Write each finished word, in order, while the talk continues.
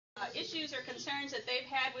issues or concerns that they've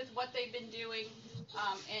had with what they've been doing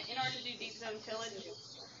in order to do deep zone tillage.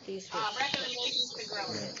 Recommendations to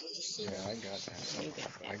growers. Yeah, I got that. You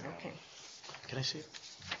got that. I got Okay. it. Can I see it?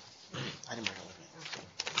 I didn't bring it with me.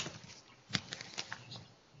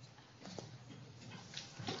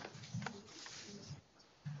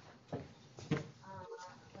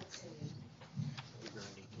 Let's see. We're going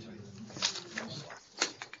to need to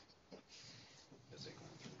as they go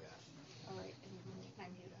through that. All right, and can I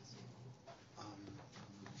mute us?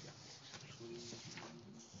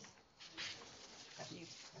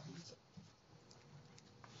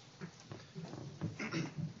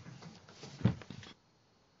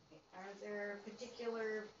 Are there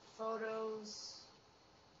particular photos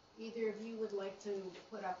either of you would like to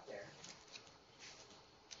put up there?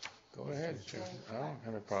 Go ahead. I don't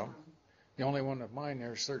have a problem. The only one of mine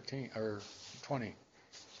there is 13 or 20.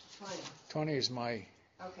 20. 20 is my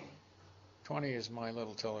Okay. 20 is my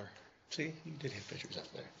little tiller. See, you did have pictures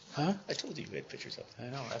up there. Huh? I told you you had pictures up there.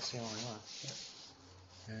 I know, that's the only one.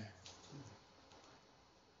 Yeah. Okay.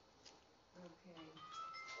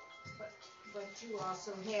 But you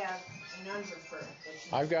also have an underfur.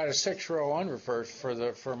 I've got a 6-row underfur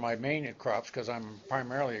for my main crops because I'm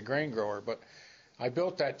primarily a grain grower, but I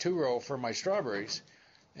built that 2-row for my strawberries,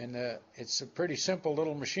 and it's a pretty simple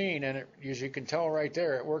little machine, and as you can tell right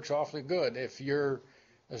there, it works awfully good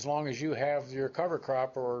as long as you have your cover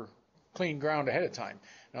crop or clean ground ahead of time.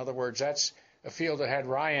 In other words, that's a field that had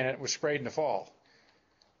rye in it, was sprayed in the fall.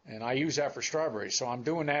 And I use that for strawberries. So I'm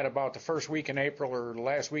doing that about the first week in April or the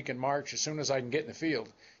last week in March, as soon as I can get in the field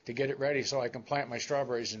to get it ready so I can plant my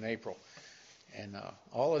strawberries in April. And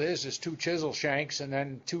all it is 2 chisel shanks and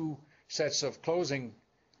then 2 sets of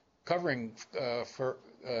covering for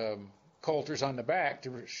coulters on the back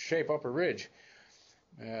to shape up a ridge.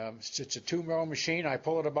 It's a 2-row machine. I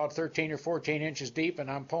pull it about 13 or 14 inches deep, and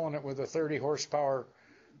I'm pulling it with a 30 horsepower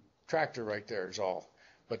tractor right there is all.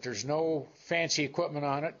 But there's no fancy equipment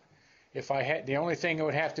on it. The only thing that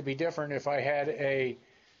would have to be different if I had a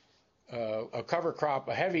cover crop,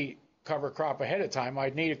 a heavy cover crop ahead of time,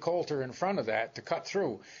 I'd need a coulter in front of that to cut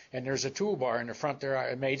through. And there's a toolbar in the front there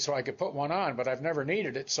I made so I could put one on, but I've never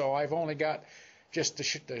needed it, so I've only got just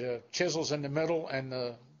the chisels in the middle and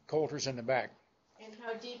the coulters in the back. And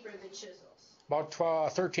how deep are the chisels? About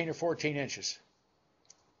 13 or 14 inches.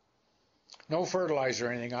 No fertilizer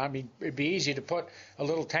or anything. I mean, it'd be easy to put a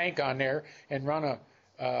little tank on there and run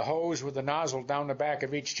a hose with a nozzle down the back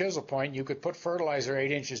of each chisel point. You could put fertilizer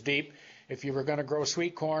 8 inches deep. If you were going to grow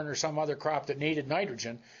sweet corn or some other crop that needed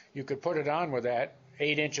nitrogen, you could put it on with that,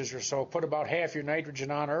 8 inches or so. Put about half your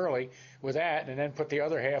nitrogen on early with that, and then put the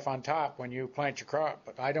other half on top when you plant your crop.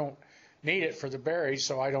 But I don't need it for the berries,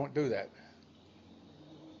 so I don't do that.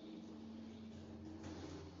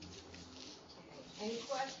 Any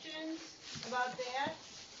questions about that?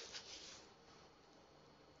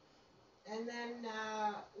 And then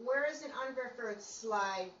where is an underfur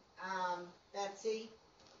slide, Betsy?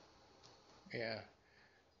 Yeah.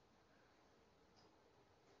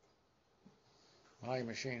 My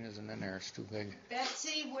machine isn't in there. It's too big.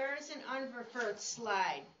 Betsy, where is an underfur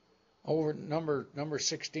slide? Over number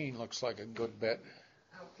 16 looks like a good bet.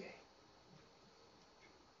 Okay.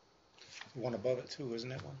 One above it too,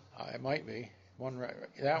 isn't it one? It might be. One right,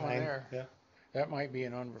 that 9, one there. Yeah. That might be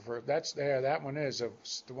an underfur. That's there. That one is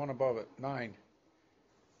the one above it. 9.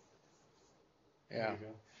 Yeah. There you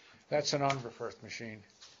go. That's an underfur machine.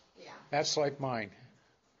 Yeah. That's like mine.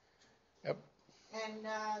 Yep. And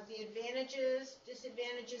the advantages,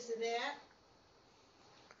 disadvantages of that?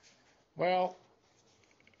 Well,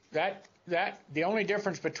 the only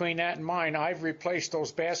difference between that and mine, I've replaced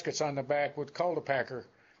those baskets on the back with cultipacker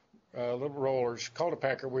little rollers,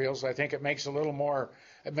 cultipacker wheels. I think it makes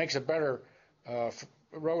it makes a better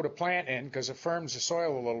row to plant in because it firms the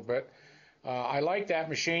soil a little bit. I like that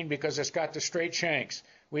machine because it's got the straight shanks.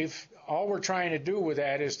 All we're trying to do with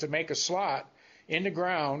that is to make a slot in the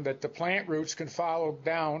ground that the plant roots can follow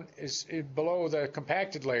down is below the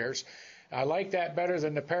compacted layers. I like that better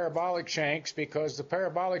than the parabolic shanks because the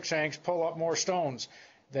parabolic shanks pull up more stones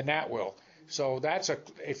than that will. So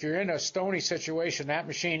if you're in a stony situation, that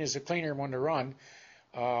machine is a cleaner one to run.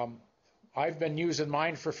 I've been using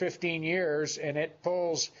mine for 15 years, and it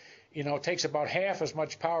pulls, it takes about half as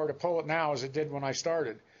much power to pull it now as it did when I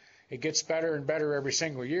started. It gets better and better every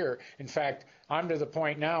single year. In fact, I'm to the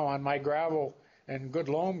point now on my gravel and good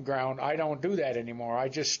loam ground, I don't do that anymore. I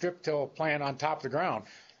just strip till plant on top of the ground.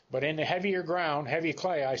 But in the heavier ground, heavy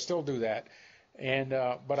clay, I still do that.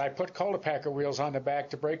 But I put cultipacker wheels on the back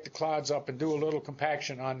to break the clods up and do a little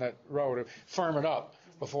compaction on the row to firm it up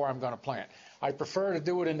before I'm going to plant. I prefer to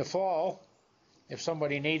do it in the fall if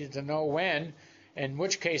somebody needed to know when, in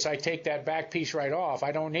which case I take that back piece right off.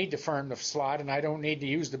 I don't need to firm the slot, and I don't need to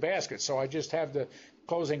use the basket, so I just have the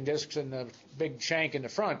closing discs and the big shank in the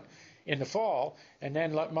front in the fall, and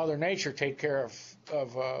then let Mother Nature take care of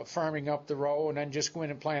firming up the row, and then just go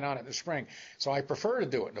in and plant on it in the spring. So I prefer to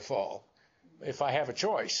do it in the fall if I have a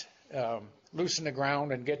choice. Loosen the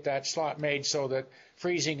ground and get that slot made so that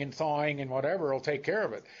freezing and thawing and whatever will take care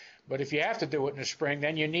of it. But if you have to do it in the spring,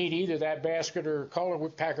 then you need either that basket or color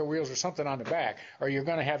packer wheels or something on the back, or you're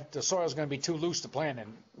going to have, the soil's going to be too loose to plant in.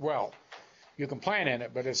 Well, you can plant in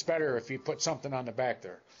it, but it's better if you put something on the back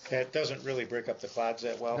there. That doesn't really break up the clods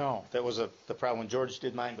that well. No. That was the problem. When George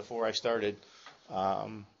did mine before I started,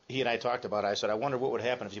 he and I talked about it. I said, I wonder what would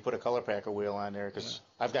happen if you put a color packer wheel on there, because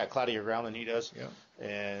I've got cloudier ground than he does. Yeah.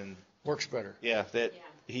 And works better. yeah,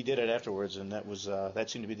 he did it afterwards, and that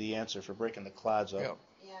seemed to be the answer for breaking the clods up. Yep.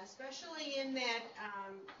 Yeah, especially in that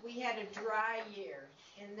we had a dry year,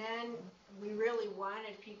 and then we really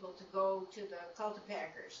wanted people to go to the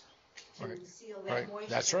cultipackers to seal that moisture.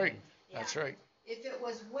 That's right. Yeah. That's right. If it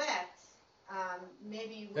was wet,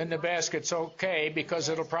 maybe then the basket's okay, because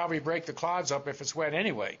it'll probably break the clods up if it's wet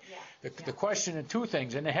anyway. Yeah. The question in two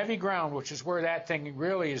things: in the heavy ground, which is where that thing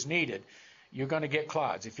really is needed, you're going to get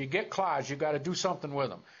clods. If you get clods, you've got to do something with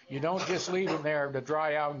them. You don't just leave them there to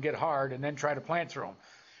dry out and get hard and then try to plant through them.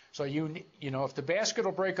 So you know, if the basket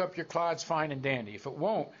will break up your clods, fine and dandy. If it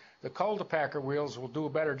won't, the cultipacker wheels will do a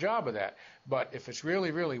better job of that. But if it's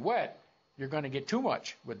really, really wet, you're going to get too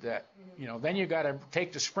much with that. You know, then you got to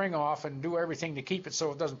take the spring off and do everything to keep it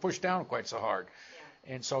so it doesn't push down quite so hard.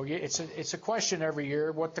 And so it's a question every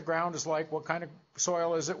year, what the ground is like, what kind of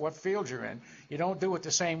soil is it, what field you're in. You don't do it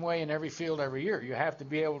the same way in every field every year. You have to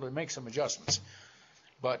be able to make some adjustments.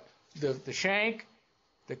 But the shank,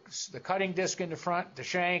 the cutting disc in the front, the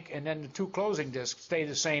shank, and then the two closing discs stay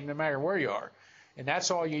the same no matter where you are. And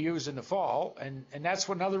that's all you use in the fall. And that's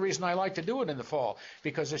another reason I like to do it in the fall,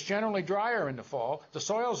 because it's generally drier in the fall. The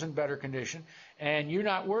soil's in better condition, and you're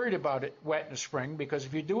not worried about it wet in the spring, because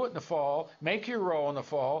if you do it in the fall, make your row in the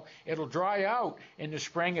fall, it'll dry out in the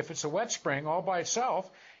spring if it's a wet spring all by itself,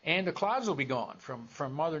 and the clouds will be gone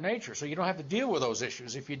from Mother Nature. So you don't have to deal with those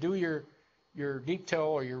issues if you do your deep till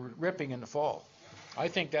or your ripping in the fall. I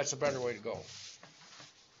think that's a better way to go.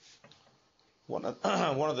 One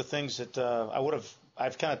of the things that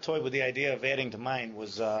I've kind of toyed with the idea of adding to mine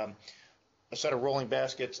was a set of rolling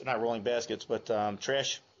baskets, not rolling baskets, but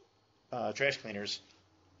trash cleaners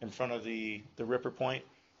in front of the ripper point.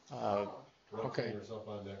 Okay. Up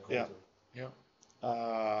on that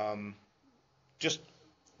Yeah. Just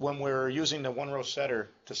when we're using the one-row setter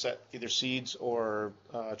to set either seeds or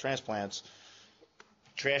transplants,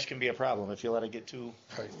 trash can be a problem if you let it get too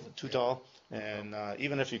tall. And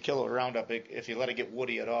even if you kill it with Roundup, if you let it get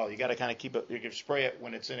woody at all, you got to kind of keep it. You can spray it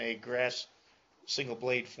when it's in a grass single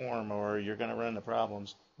blade form, or you're going to run into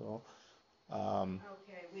problems. So,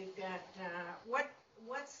 okay, we've got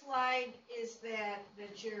what slide is that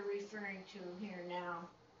you're referring to here now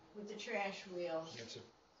with the trash wheels?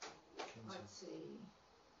 Let's see.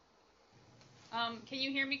 Can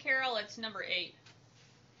you hear me, Carol? It's number 8.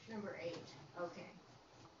 Number 8. Okay.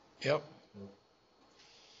 Yep.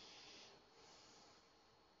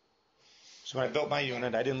 So when I built my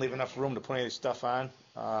unit, I didn't leave enough room to put any stuff on.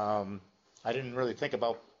 I didn't really think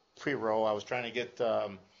about pre-row. I was trying to get a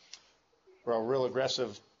real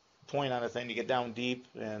aggressive point on a thing to get down deep,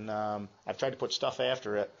 and I've tried to put stuff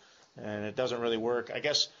after it, and it doesn't really work. I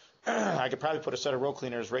guess I could probably put a set of row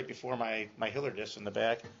cleaners right before my Hiller disc in the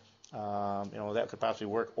back. That could possibly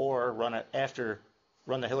work, or run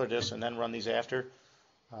the Hiller disc and then run these after.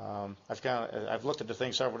 I've looked at the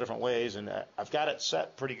thing several different ways, and I've got it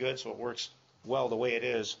set pretty good, so it works well the way it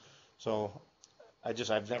is. So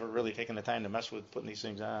I've never really taken the time to mess with putting these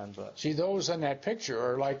things on. But see, those in that picture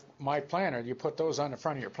are like my planter. You put those on the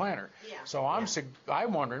front of your planter. Yeah. So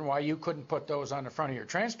I'm wondering why you couldn't put those on the front of your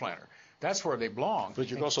transplanter. That's where they belong.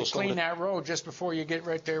 But you go so slow clean that road just before you get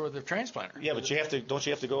right there with the transplanter. Yeah, but don't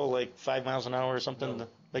you have to go like 5 miles an hour or something to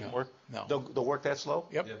make them work? No. They'll work that slow?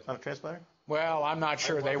 Yep. On a transplanter? Well, I'm not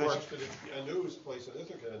sure they work. A news place in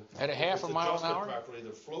Ithaca. At a half a mile an hour? Properly,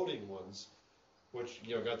 the floating ones, which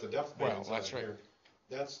got the depth bands that's on right. here.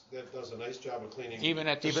 That does a nice job of cleaning. Even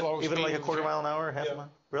at the slow Even speed like a of quarter the- mile an hour, half a mile?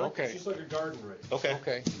 Really? Okay. It's just like a garden rake. Okay.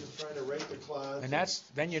 Okay. You're just trying to rake the clods. And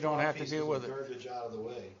then you don't have to deal with it. Garbage out of the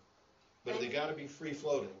way. But they got to be free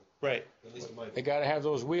floating. Right. At least it might They be. got to have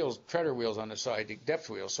those wheels, treader wheels on the side, the depth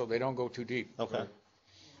wheels, so they don't go too deep. Okay. Right.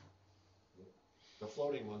 The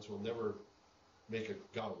floating ones will never make a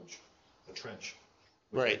gouge, a trench.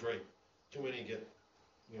 Which Right. is great. Too many get,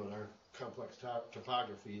 in complex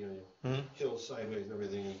topography, you know, hills sideways and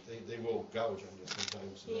everything, they will gouge on you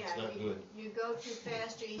sometimes, and that's not good. You go too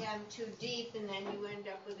fast or you have them too deep, and then you end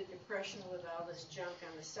up with a depression with all this junk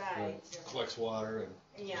on the sides. Right. Collects water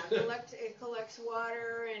and. Yeah, it collects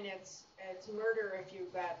water, and it's murder if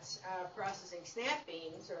you've got processing snap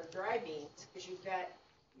beans or dry beans, because you've got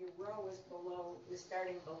your row is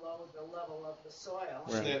starting below the level of the soil.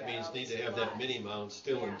 Right. Snap beans need to have that mini mound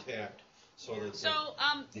still intact. So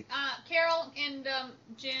Carol and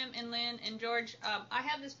Jim and Lynn and George, I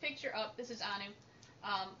have this picture up. This is Anu,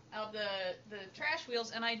 of the trash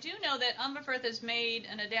wheels, and I do know that Umberfirth has made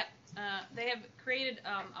an they have created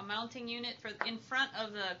a mounting unit in front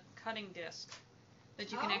of the cutting disc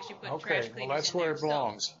that you can actually put trash cleaners in. Well, that's where it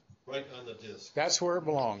belongs. Right on the disc. That's where it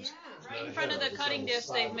belongs. Yeah. Right in front of the cutting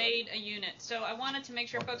disc, they've made a unit. So I wanted to make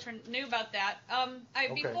sure folks knew about that.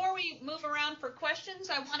 Before we move around for questions,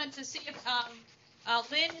 I wanted to see if,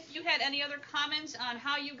 Lynn, if you had any other comments on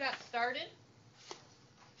how you got started.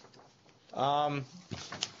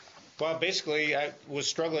 Well, basically, I was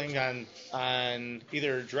struggling on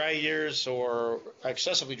either dry years or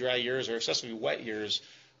excessively dry years or excessively wet years.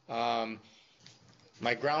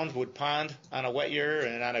 My ground would pond on a wet year,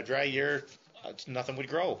 and on a dry year, nothing would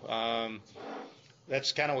grow.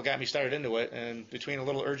 That's kind of what got me started into it. And between a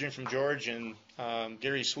little urging from George and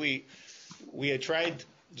Gary Sweet, we had tried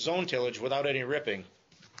zone tillage without any ripping.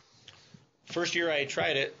 First year I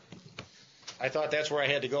tried it, I thought that's where I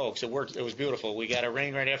had to go because it worked. It was beautiful. We got a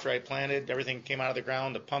rain right after I planted. Everything came out of the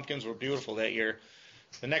ground. The pumpkins were beautiful that year.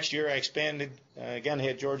 The next year I expanded. Again, I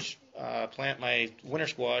had George plant my winter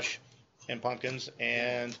squash and pumpkins,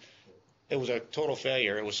 and it was a total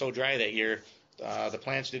failure. It was so dry that year. The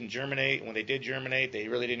plants didn't germinate. When they did germinate, they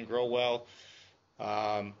really didn't grow well.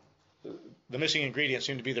 The missing ingredient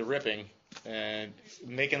seemed to be the ripping and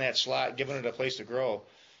making that slot, giving it a place to grow.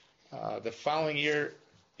 The following year,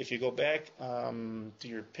 if you go back to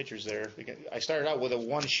your pictures there, I started out with a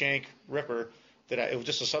one shank ripper it was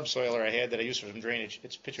just a subsoiler I had that I used for some drainage.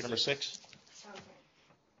 It's picture number 6.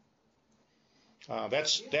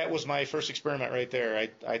 That was my first experiment right there.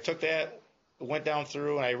 I took that, went down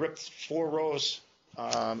through, and I ripped 4 rows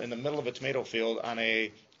in the middle of a tomato field on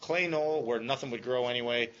a clay knoll where nothing would grow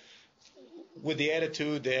anyway, with the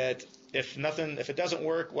attitude that if it doesn't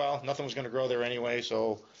work, well, nothing was going to grow there anyway,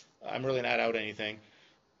 so I'm really not out anything.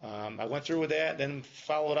 I went through with that, then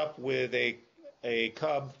followed up with a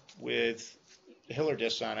cub with hiller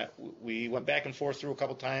discs on it. We went back and forth through a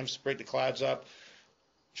couple times to break the clods up.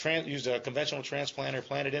 Used a conventional transplanter,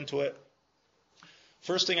 planted into it.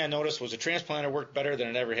 First thing I noticed was the transplanter worked better than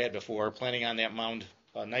it ever had before, planting on that mound,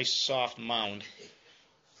 a nice soft mound.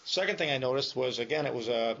 Second thing I noticed was, again,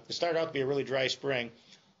 it started out to be a really dry spring.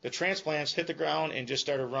 The transplants hit the ground and just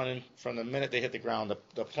started running from the minute they hit the ground.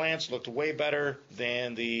 The plants looked way better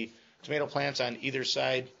than the tomato plants on either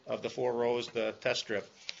side of the 4 rows, the test strip,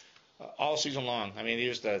 all season long. I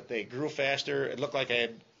mean, they grew faster. It looked like I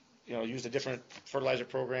had used a different fertilizer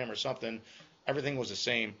program or something. Everything was the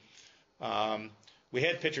same. We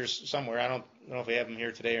had pictures somewhere. I don't know if we have them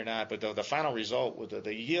here today or not, but the final result with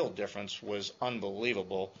the yield difference was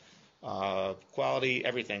unbelievable. Quality,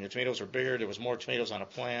 everything. The tomatoes were bigger. There was more tomatoes on a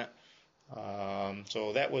plant.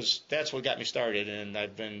 So that's what got me started, and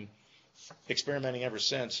I've been experimenting ever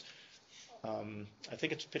since. I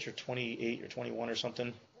think it's picture 28 or 21 or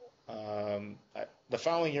something. The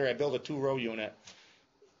following year, I built a 2-row unit,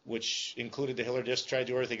 which included the hiller disc. Tried to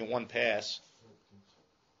do everything in one pass.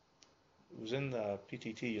 It was in the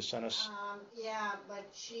PTT you sent us. Yeah, but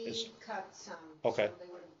she cut some. Okay. So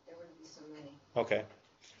there wouldn't be so many. Okay.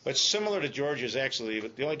 But similar to George's, actually.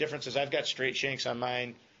 But the only difference is I've got straight shanks on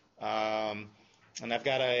mine, and I've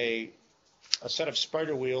got a set of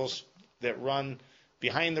spider wheels that run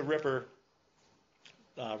behind the ripper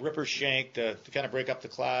shank to kind of break up the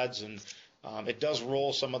clods, and it does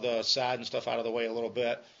roll some of the sod and stuff out of the way a little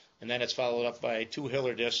bit, and then it's followed up by 2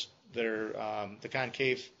 hiller discs that are the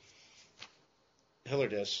concave hiller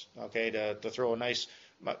discs, okay, to throw a nice.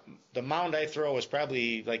 The mound I throw is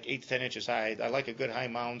probably like 8 to 10 inches high. I like a good high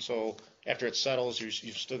mound, so after it settles,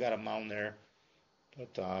 you've still got a mound there.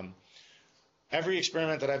 But every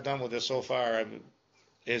experiment that I've done with this so far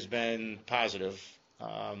has been positive.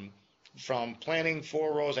 From planting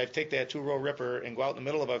 4 rows, I'd take that 2-row ripper and go out in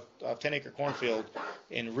the middle of a 10-acre cornfield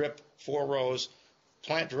and rip 4 rows,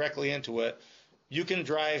 plant directly into it. You can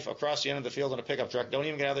drive across the end of the field in a pickup truck. Don't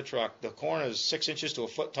even get out of the truck. The corn is 6 inches to a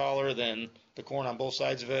foot taller than the corn on both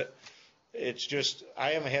sides of it. It's just, I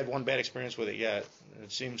haven't had one bad experience with it yet.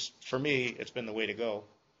 It seems, for me, it's been the way to go.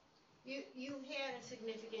 You had a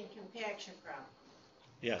significant compaction problem.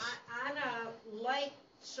 Yes. On a light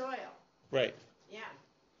soil, Right, Yeah,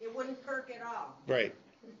 it wouldn't perk at all, right.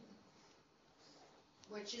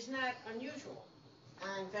 which is not unusual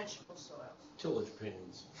on vegetable soils. Tillage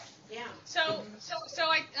pains. Yeah. So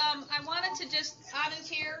I wanted to just, Anu's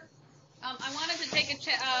here. I wanted to take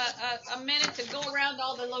a minute to go around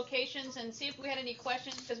all the locations and see if we had any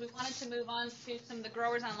questions, because we wanted to move on to some of the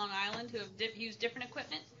growers on Long Island who have used different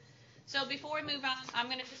equipment. So before we move on, I'm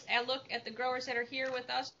going to just look at the growers that are here with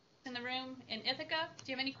us in the room in Ithaca.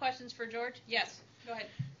 Do you have any questions for George? Yes, go ahead.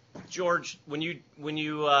 George, when you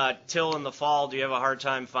till in the fall, do you have a hard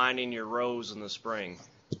time finding your rows in the spring?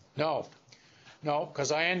 No,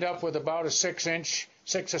 because I end up with about a 6 or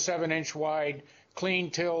 7 inch wide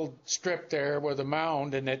clean tilled strip there with a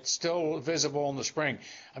mound, and it's still visible in the spring.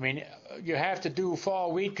 I mean, you have to do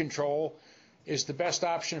fall weed control is the best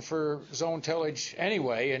option for zone tillage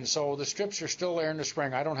anyway, and so the strips are still there in the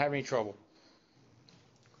spring. I don't have any trouble.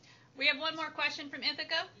 We have one more question from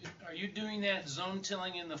Ithaca. Are you doing that zone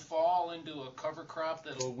tilling in the fall into a cover crop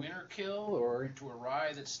that'll winter kill, or into a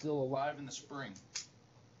rye that's still alive in the spring?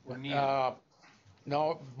 Or neither?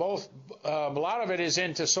 No, both. A lot of it is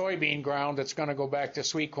into soybean ground that's going to go back to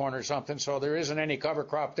sweet corn or something, so there isn't any cover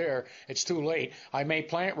crop there. It's too late. I may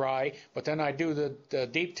plant rye, but then I do the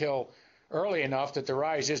deep till early enough that the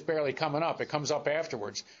rye is just barely coming up. It comes up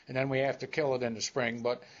afterwards, and then we have to kill it in the spring.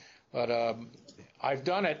 But I've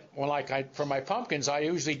done it for my pumpkins. I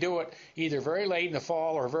usually do it either very late in the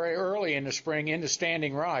fall or very early in the spring into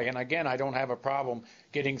standing rye. And again, I don't have a problem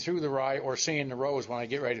getting through the rye or seeing the rows when I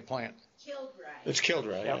get ready to plant. Killed rye. It's killed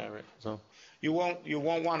rye, yeah, right. So you won't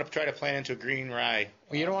want to try to plant into a green rye.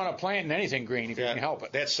 Well, you don't want to plant in anything green if you can help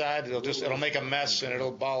it. That side, it'll make a mess and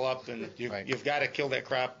it'll ball up, and you've got to kill that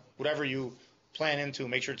crop. Whatever you plant into,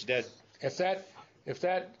 make sure it's dead. If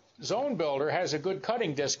that zone builder has a good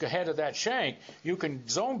cutting disc ahead of that shank, you can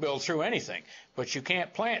zone build through anything, but you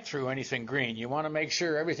can't plant through anything green. You want to make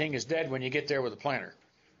sure everything is dead when you get there with a planter.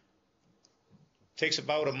 Takes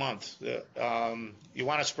about a month. You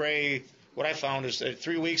want to spray. What I found is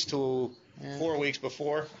 3 weeks to 4 weeks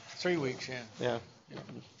before. 3 weeks, yeah. Yeah.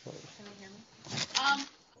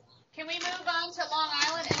 Can we move on to Long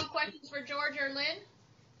Island? Any questions for George or Lynn?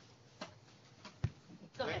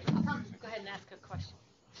 Go ahead. Go ahead and ask a question.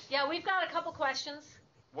 Yeah, we've got a couple questions.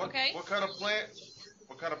 What kind of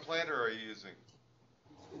planter are you using?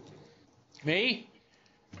 Me?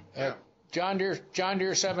 Yeah. John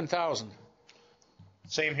Deere 7000.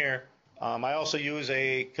 Same here. I also use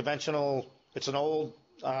a conventional. It's an old,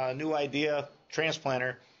 new idea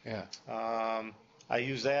transplanter. Yeah. I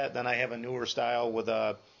use that. Then I have a newer style with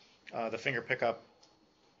the finger pickup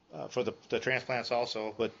for the transplants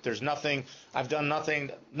also. But there's nothing. I've done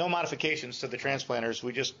nothing. No modifications to the transplanters.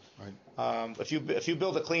 We just if you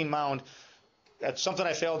build a clean mound, that's something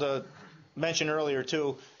I failed to mention earlier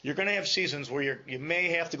too. You're going to have seasons where you may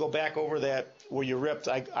have to go back over that where you ripped.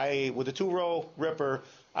 I with a 2-row ripper,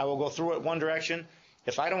 I will go through it one direction.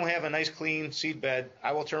 If I don't have a nice clean seed bed,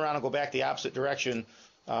 I will turn around and go back the opposite direction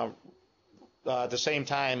at the same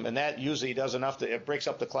time, and that usually does enough that it breaks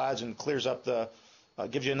up the clods and clears up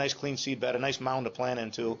gives you a nice clean seed bed, a nice mound to plant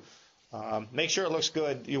into. Make sure it looks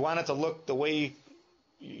good. You want it to look the way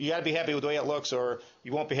you got to be happy with the way it looks, or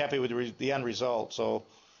you won't be happy with the end result. So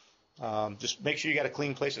just make sure you got a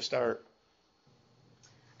clean place to start.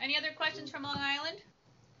 Any other questions from Long Island?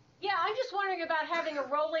 Yeah, I'm just wondering about having a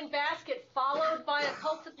rolling basket followed by a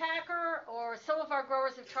cultipacker, or some of our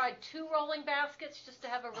growers have tried 2 rolling baskets just to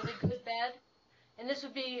have a really good bed. And this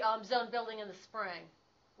would be zone building in the spring.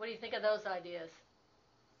 What do you think of those ideas?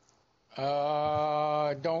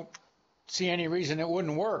 Don't see any reason it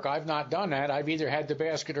wouldn't work. I've not done that. I've either had the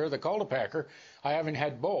basket or the cultipacker. I haven't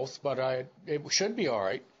had both, but it should be all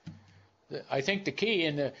right. I think the key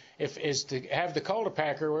is to have the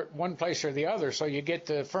cultipacker one place or the other, so you get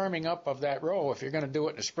the firming up of that row if you're going to do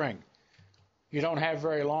it in the spring. You don't have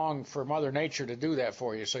very long for Mother Nature to do that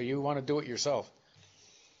for you, so you want to do it yourself.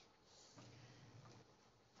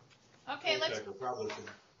 Okay, let's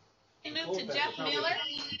move to Jeff Miller.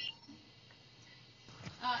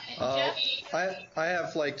 Jeff? I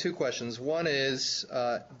have like 2 questions. One is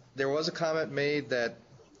there was a comment made that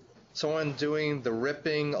someone doing the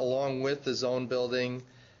ripping along with the zone building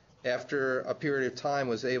after a period of time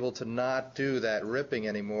was able to not do that ripping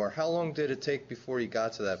anymore. How long did it take before you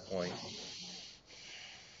got to that point?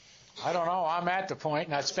 I don't know. I'm at the point,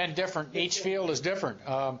 and it's been different. Each field is different.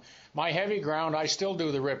 My heavy ground, I still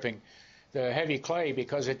do the ripping, the heavy clay,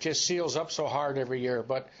 because it just seals up so hard every year.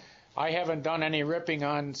 But I haven't done any ripping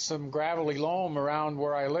on some gravelly loam around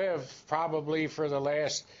where I live probably for the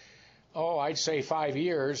last, I'd say 5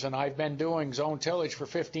 years, and I've been doing zone tillage for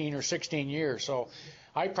 15 or 16 years. So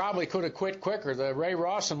I probably could have quit quicker. The Ray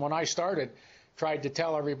Rawson, when I started, tried to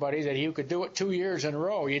tell everybody that you could do it 2 years in a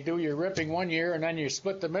row. You do your ripping 1 year, and then you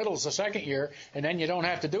split the middles the second year, and then you don't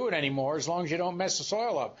have to do it anymore as long as you don't mess the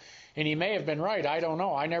soil up. And he may have been right. I don't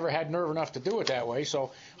know. I never had nerve enough to do it that way.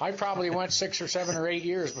 So I probably went 6 or 7 or 8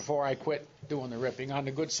 years before I quit doing the ripping on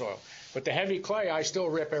the good soil. But the heavy clay, I still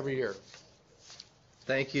rip every year.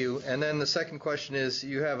 Thank you. And then the second question is,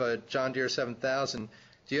 you have a John Deere 7000.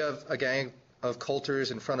 Do you have a gang of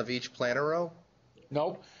coulters in front of each planter row?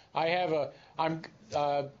 Nope. Up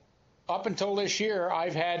until this year,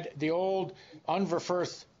 I've had the old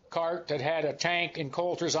Unverferth cart that had a tank and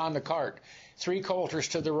coulters on the cart. 3 coulters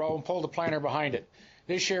to the row and pull the planter behind it.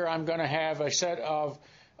 This year I'm going to have a set of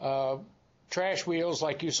trash wheels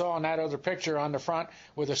like you saw in that other picture on the front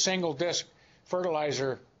with a single disc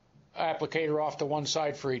fertilizer applicator off to one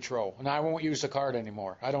side for each row. And I won't use the cart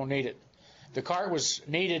anymore. I don't need it. The cart was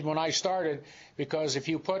needed when I started because if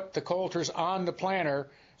you put the coulters on the planter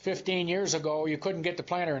 15 years ago, you couldn't get the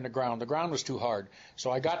planter in the ground. The ground was too hard.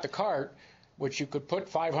 So I got the cart, which you could put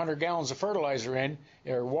 500 gallons of fertilizer in,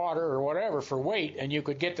 or water, or whatever for weight, and you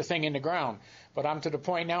could get the thing in the ground. But I'm to the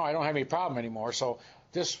point now I don't have any problem anymore. So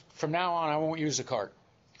from now on, I won't use the cart.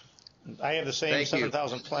 I have the same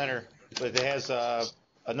 7,000 planter, but it has a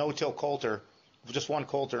no-till coulter, just one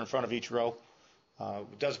coulter in front of each row.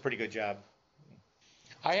 It does a pretty good job.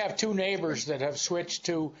 I have 2 neighbors that have switched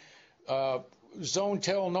to zone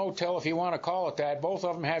till, no till, if you want to call it that. Both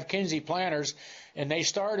of them have Kinsey planters, and they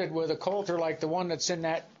started with a coulter like the one that's in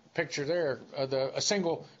that picture there, a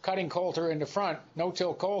single cutting coulter in the front,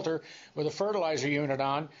 no-till coulter with a fertilizer unit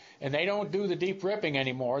on, and they don't do the deep ripping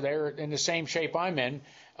anymore. They're in the same shape I'm in,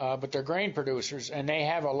 but they're grain producers, and they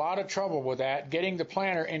have a lot of trouble with that, getting the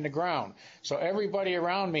planter in the ground. So everybody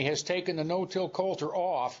around me has taken the no-till coulter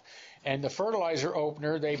off, and the fertilizer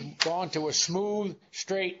opener, they've gone to a smooth,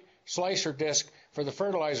 straight slicer disc for the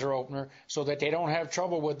fertilizer opener so that they don't have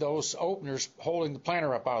trouble with those openers holding the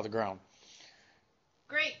planter up out of the ground.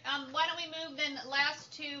 Great. Why don't we move then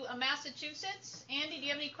last to Massachusetts? Andy, do you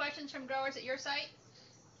have any questions from growers at your site?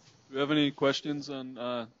 Do you have any questions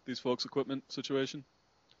on these folks' equipment situation?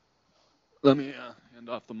 Let me hand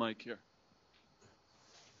off the mic here.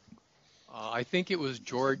 I think it was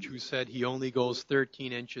George who said he only goes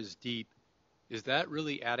 13 inches deep. Is that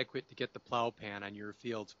really adequate to get the plow pan on your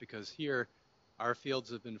fields? Because here, our fields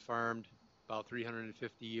have been farmed about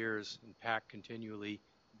 350 years and packed continually,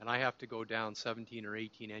 and I have to go down 17 or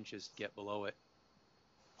 18 inches to get below it.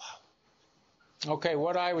 Wow. Okay,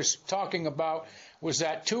 what I was talking about was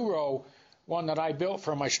that 2-row one that I built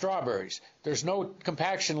for my strawberries. There's no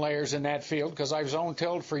compaction layers in that field because I've zone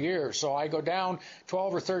tilled for years, so I go down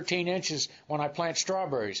 12 or 13 inches when I plant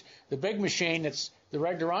strawberries. The big machine that's the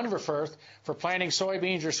regular Unverferth for planting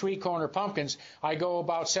soybeans or sweet corn or pumpkins, I go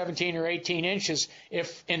about 17 or 18 inches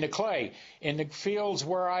if in the clay. In the fields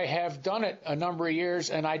where I have done it a number of years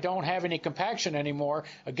and I don't have any compaction anymore,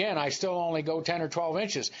 again, I still only go 10 or 12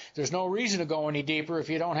 inches. There's no reason to go any deeper if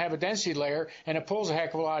you don't have a density layer, and it pulls a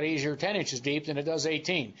heck of a lot easier 10 inches deep than it does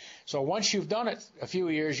 18. So once you've done it a few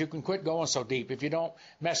years, you can quit going so deep if you don't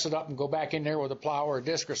mess it up and go back in there with a plow or a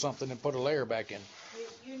disc or something and put a layer back in.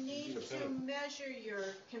 You need to measure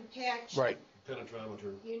your compaction. Right.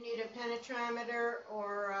 Penetrometer. You need a penetrometer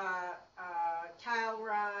or a tile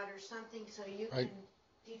rod or something so you can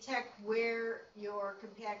detect where your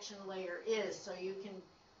compaction layer is, so you can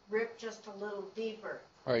rip just a little deeper.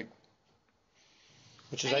 Right.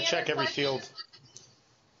 Which is I check every field.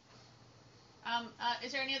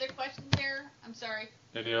 Is there any other questions there? I'm sorry.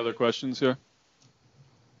 Any other questions here?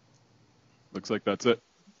 Looks like that's it.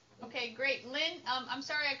 Okay, great. Lynn, I'm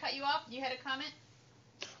sorry I cut you off. You had a comment?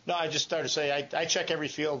 No, I just started to say I check every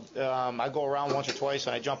field. I go around once or twice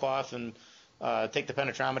and I jump off and take the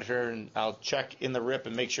penetrometer and I'll check in the rip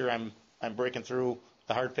and make sure I'm breaking through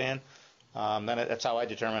the hard pan. Then that's how I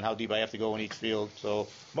determine how deep I have to go in each field. So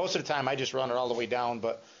most of the time I just run it all the way down,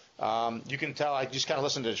 but you can tell I just kind of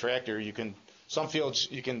listen to the tractor. Some fields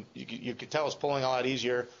you can tell it's pulling a lot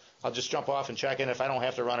easier. I'll just jump off and check in. If I don't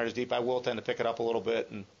have to run it as deep, I will tend to pick it up a little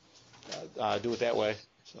bit and do it that way.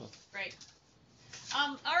 So. Right.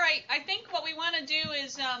 All right. I think what we want to do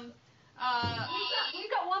is. We got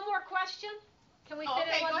one more question. Can we say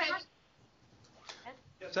that one more?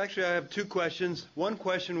 Yes, actually, I have 2 questions. One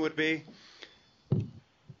question would be,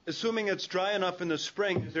 assuming it's dry enough in the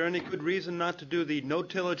spring, is there any good reason not to do the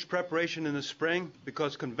no-tillage preparation in the spring?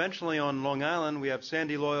 Because conventionally on Long Island, we have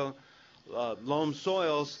sandy loam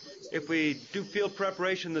soils. If we do field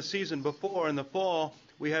preparation the season before in the fall,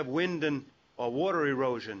 we have wind and water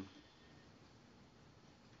erosion.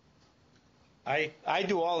 I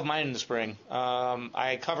do all of mine in the spring.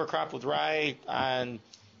 I cover crop with rye on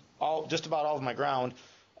just about all of my ground.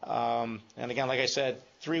 And again, like I said,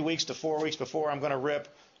 3 weeks to 4 weeks before I'm going to rip,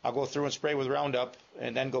 I'll go through and spray with Roundup,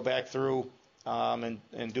 and then go back through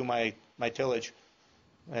and do my tillage.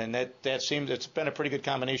 And that seems, it's been a pretty good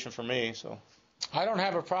combination for me. So I don't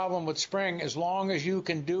have a problem with spring as long as you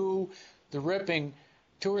can do the ripping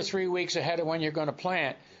 2 or 3 weeks ahead of when you're going to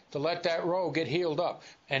plant to let that row get healed up.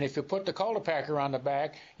 And if you put the cultipacker on the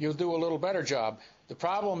back, you'll do a little better job. The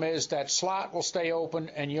problem is that slot will stay open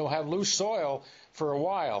and you'll have loose soil for a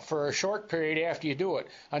while, for a short period after you do it,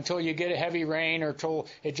 until you get a heavy rain or till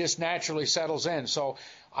it just naturally settles in. So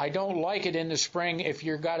I don't like it in the spring if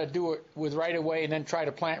you've got to do it with right away and then try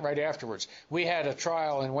to plant right afterwards. We had a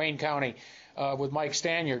trial in Wayne County with Mike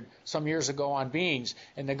Stanyard some years ago on beans,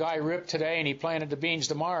 and the guy ripped today and he planted the beans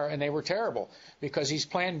tomorrow, and they were terrible because he's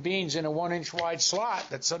planting beans in a 1-inch wide slot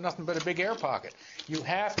that's nothing but a big air pocket. You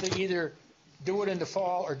have to either do it in the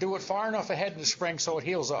fall or do it far enough ahead in the spring so it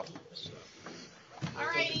heals up. All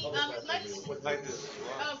righty, let's.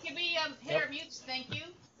 Oh, can we hit our mutes? Thank you.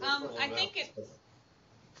 I think it.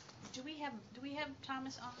 Do we have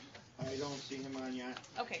Thomas on? I don't see him on yet.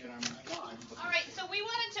 Okay. All right, so we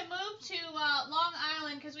wanted to move to Long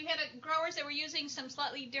Island because we had growers that were using some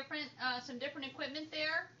slightly different, equipment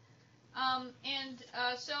there.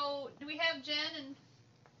 So do we have Jen and?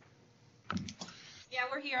 Yeah,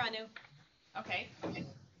 we're here, Anu. Okay.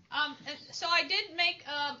 So I did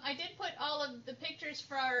put all of the pictures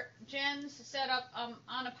for our Jen's setup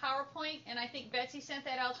on a PowerPoint, and I think Betsy sent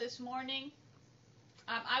that out this morning.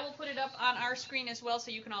 I will put it up on our screen as well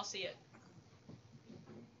so you can all see it.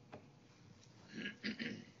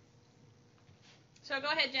 So go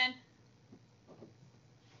ahead, Jen.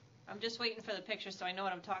 I'm just waiting for the picture so I know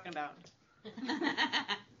what I'm talking about.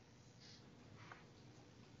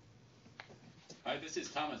 Hi, this is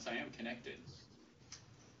Thomas. I am connected.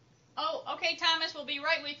 Oh, okay, Thomas. We'll be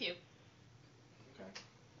right with you.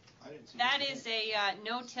 Okay. That is a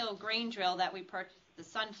no-till grain drill that we purchased. The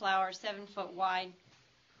Sunflower, 7 foot wide,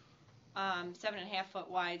 7.5 foot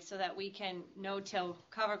wide, so that we can no-till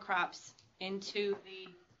cover crops into the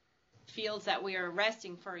fields that we are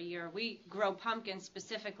resting for a year. We grow pumpkins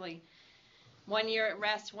specifically. 1 year at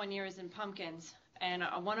rest, 1 year is in pumpkins. And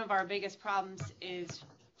one of our biggest problems is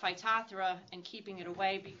Phytophthora and keeping it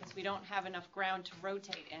away because we don't have enough ground to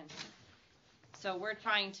rotate in. So we're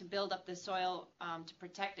trying to build up the soil to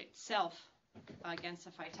protect itself against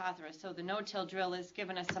the Phytophthora. So the no-till drill has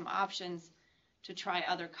given us some options to try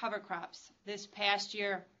other cover crops. This past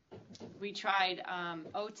year, we tried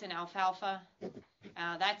oats and alfalfa.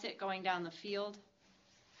 That's it going down the field.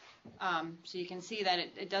 So you can see that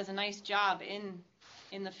it does a nice job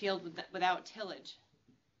in the field without tillage.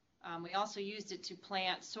 We also used it to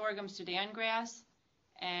plant sorghum Sudan grass,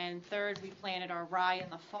 and third, we planted our rye in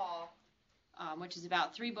the fall, which is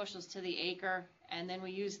about 3 bushels to the acre, and then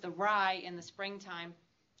we used the rye in the springtime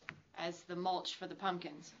as the mulch for the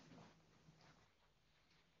pumpkins.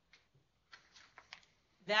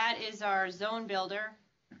 That is our zone builder.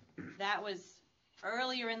 That was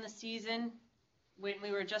earlier in the season when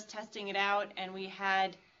we were just testing it out, and we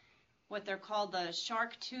had what they're called the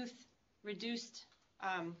shark tooth reduced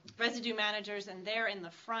residue managers, and they're in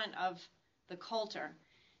the front of the coulter.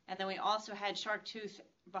 And then we also had shark tooth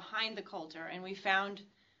behind the coulter, and we found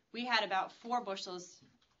we had about 4 bushels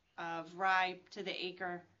of rye to the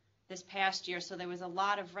acre this past year, so there was a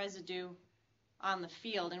lot of residue on the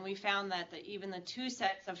field, and we found that even the 2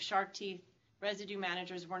 sets of shark teeth residue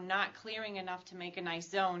managers were not clearing enough to make a nice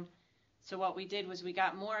zone. So what we did was we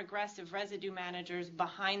got more aggressive residue managers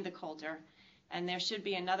behind the coulter, and there should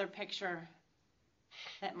be another picture.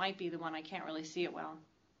 That might be the one. I can't really see it well.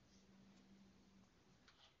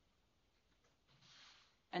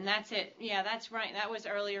 And that's it. Yeah, that's right. That was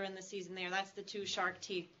earlier in the season there. That's the 2 shark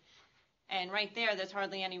teeth. And right there's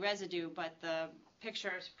hardly any residue, but the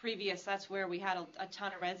pictures previous, that's where we had a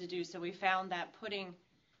ton of residue. So we found that putting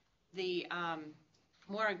the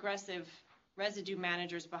more aggressive residue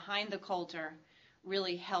managers behind the coulter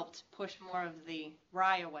really helped push more of the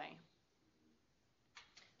rye away.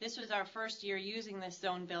 This was our first year using this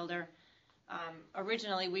zone builder.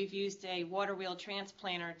 Originally, we've used a water wheel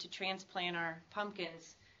transplanter to transplant our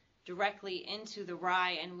pumpkins directly into the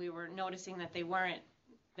rye, and we were noticing that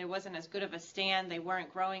there wasn't as good of a stand, they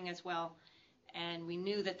weren't growing as well, and we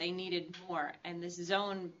knew that they needed more. And this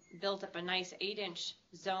zone built up a nice 8-inch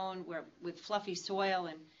zone with fluffy soil,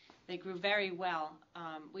 and they grew very well.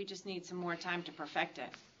 We just need some more time to perfect it.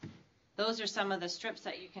 Those are some of the strips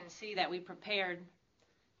that you can see that we prepared.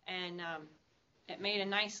 And it made a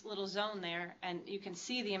nice little zone there, and you can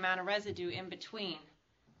see the amount of residue in between.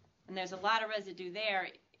 And there's a lot of residue there.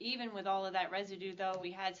 Even with all of that residue, though,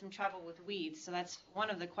 we had some trouble with weeds. So that's one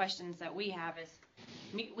of the questions that we have is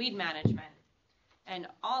weed management. And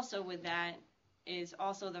also with that is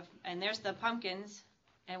also and there's the pumpkins,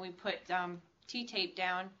 and we put T-tape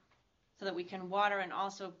down so that we can water and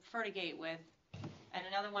also fertigate with. And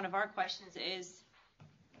another one of our questions is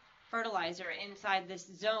fertilizer inside this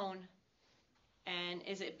zone, and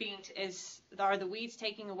are the weeds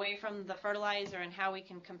taking away from the fertilizer, and how we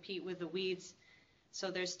can compete with the weeds. So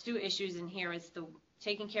there's two issues in here. It's the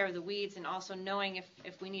taking care of the weeds and also knowing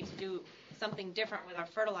if we need to do something different with our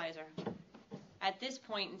fertilizer. At this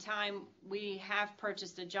point in time, we have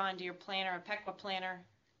purchased a John Deere planter, a Pequa planter,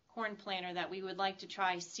 corn planter, that we would like to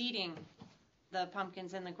try seeding the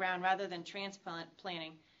pumpkins in the ground rather than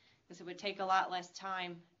transplanting, because it would take a lot less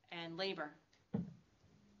time and labor.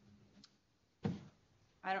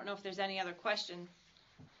 I don't know if there's any other question.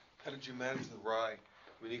 How did you manage the rye?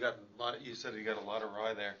 I mean, you said you got a lot of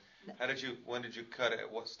rye there. When did you cut it?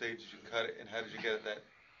 At what stage did you cut it? And how did you get it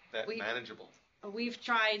that manageable? We've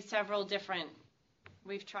tried several different.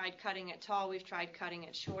 We've tried cutting it tall. We've tried cutting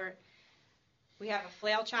it short. We have a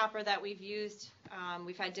flail chopper that we've used.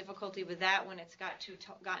 We've had difficulty with that when it's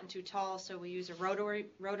gotten too tall, so we use a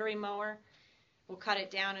rotary mower. We'll cut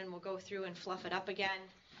it down and we'll go through and fluff it up again.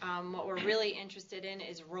 What we're really interested in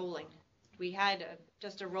is rolling. We had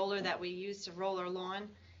just a roller that we used to roll our lawn,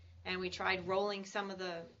 and we tried rolling some of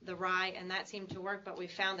the rye, and that seemed to work, but we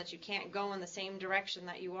found that you can't go in the same direction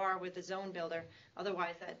that you are with the zone builder.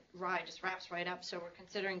 Otherwise, that rye just wraps right up. So we're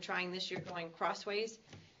considering trying this year going crossways.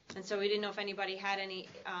 And so we didn't know if anybody had any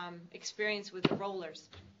experience with the rollers,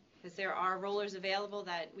 because there are rollers available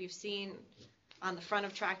that we've seen on the front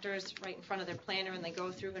of tractors, right in front of their planter, and they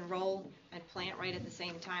go through and roll and plant right at the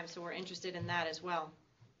same time. So we're interested in that as well.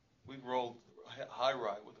 We rolled high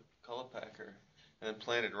rye with a color packer and then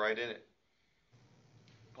planted right in it.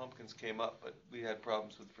 Pumpkins came up, but we had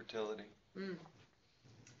problems with fertility.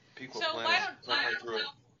 People planted right through it.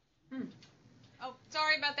 Oh,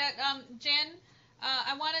 sorry about that. Jen,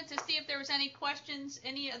 I wanted to see if there was any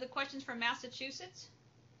of the questions from Massachusetts,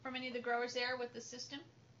 from any of the growers there with the system.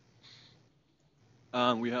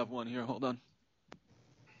 We have one here. Hold on.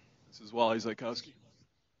 This is Wally Zykowski.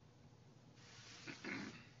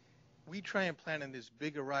 We try and plant in as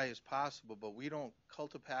big a rye as possible, but we don't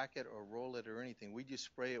cultipack it or roll it or anything. We just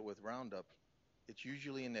spray it with Roundup. It's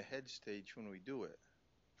usually in the head stage when we do it.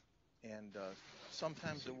 And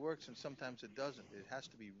sometimes it works and sometimes it doesn't. It has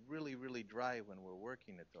to be really, really dry when we're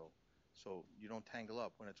working it, though, so you don't tangle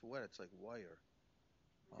up. When it's wet, it's like wire.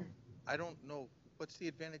 I don't know. What's the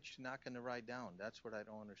advantage to knocking the rye down? That's what I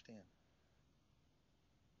don't understand.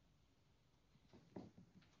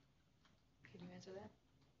 Can you answer that?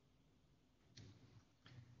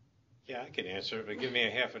 Yeah, I can answer it, but give me a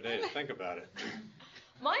half a day to think about it.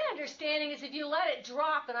 My understanding is if you let it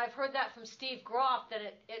drop, and I've heard that from Steve Groff, that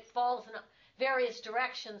it falls in various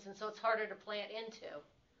directions, and so it's harder to plant into.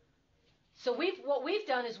 So what we've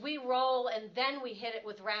done is we roll and then we hit it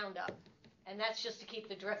with Roundup, and that's just to keep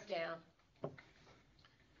the drift down.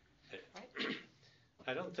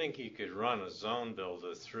 I don't think you could run a zone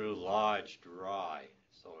builder through lodged rye.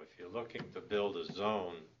 So if you're looking to build a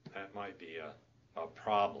zone, that might be a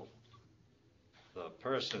problem. The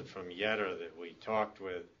person from Yetter that we talked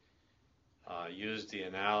with used the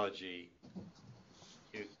analogy,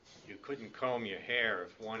 you couldn't comb your hair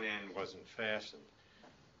if one end wasn't fastened.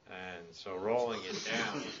 And so rolling it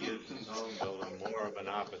down gives the zone builder more of an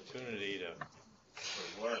opportunity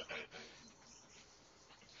to work.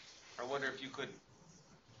 I wonder if you could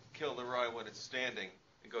kill the rye when it's standing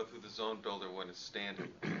and go through the zone builder when it's standing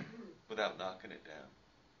without knocking it down.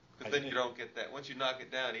 Because then you don't get that. Once you knock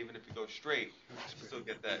it down, even if you go straight, you still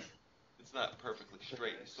get that. It's not perfectly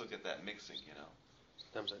straight. You still get that mixing, you know.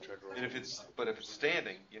 Sometimes I try to roll. And if it's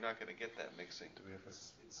standing, you're not going to get that mixing.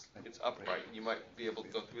 It's upright, and you might be able to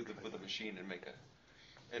go through with a machine and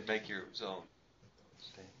make your zone.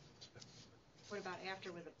 What about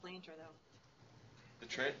after with a planter, though?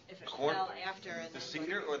 If it corn, fell after the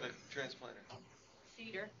cedar or the transplanter?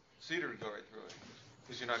 Cedar. Cedar would go right through it,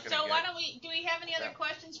 because you're not going to. So why don't we? Do we have any other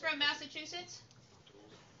questions from Massachusetts?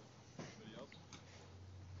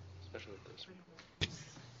 Especially with this.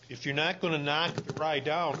 If you're not going to knock the rye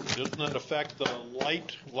down, doesn't that affect the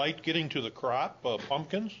light getting to the crop,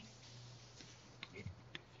 pumpkins?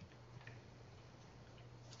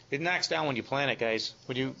 It knocks down when you plant it, guys.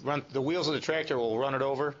 When you run, the wheels of the tractor will run it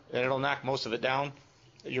over, and it'll knock most of it down.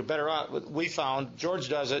 You're better off. We found, George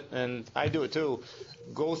does it, and I do it too.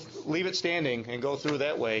 Leave it standing and go through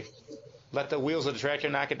that way, let the wheels of the tractor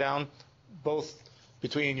knock it down, both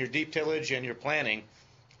between your deep tillage and your planting.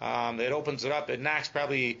 It opens it up. It knocks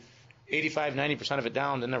probably 85-90% of it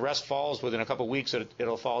down, then the rest falls within a couple of weeks.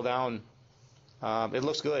 It'll fall down. It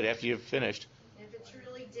looks good after you've finished. If it's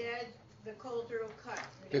really dead, the coulter will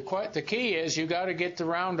cut. The key is you got to get the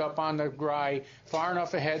Roundup on the rye far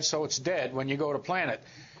enough ahead so it's dead when you go to plant it.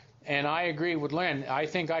 And I agree with Lynn. I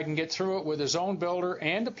think I can get through it with a zone builder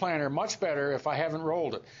and a planter much better if I haven't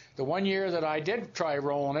rolled it. The one year that I did try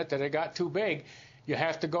rolling it, that it got too big, you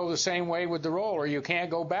have to go the same way with the roller. You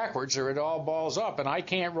can't go backwards or it all balls up. And I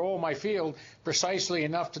can't roll my field precisely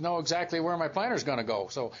enough to know exactly where my planter's going to go.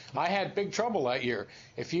 So I had big trouble that year.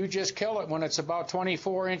 If you just kill it when it's about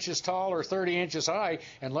 24 inches tall or 30 inches high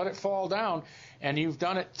and let it fall down, and you've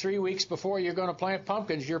done it 3 weeks before you're going to plant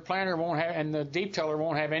pumpkins, your planter won't have, and the deep tiller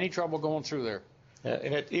won't have any trouble going through there.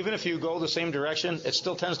 And even if you go the same direction, it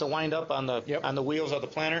still tends to wind up on the wheels of the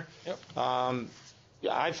planter. Yep.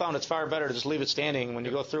 I found it's far better to just leave it standing when you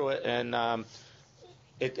go through it, and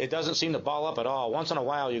it doesn't seem to ball up at all. Once in a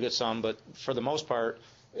while you get some, but for the most part,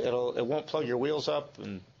 it won't plug your wheels up,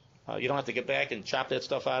 and you don't have to get back and chop that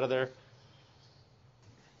stuff out of there.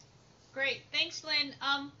 Great, thanks, Lynn.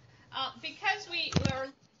 Because we are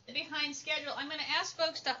behind schedule, I'm going to ask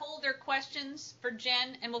folks to hold their questions for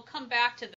Jen, and we'll come back to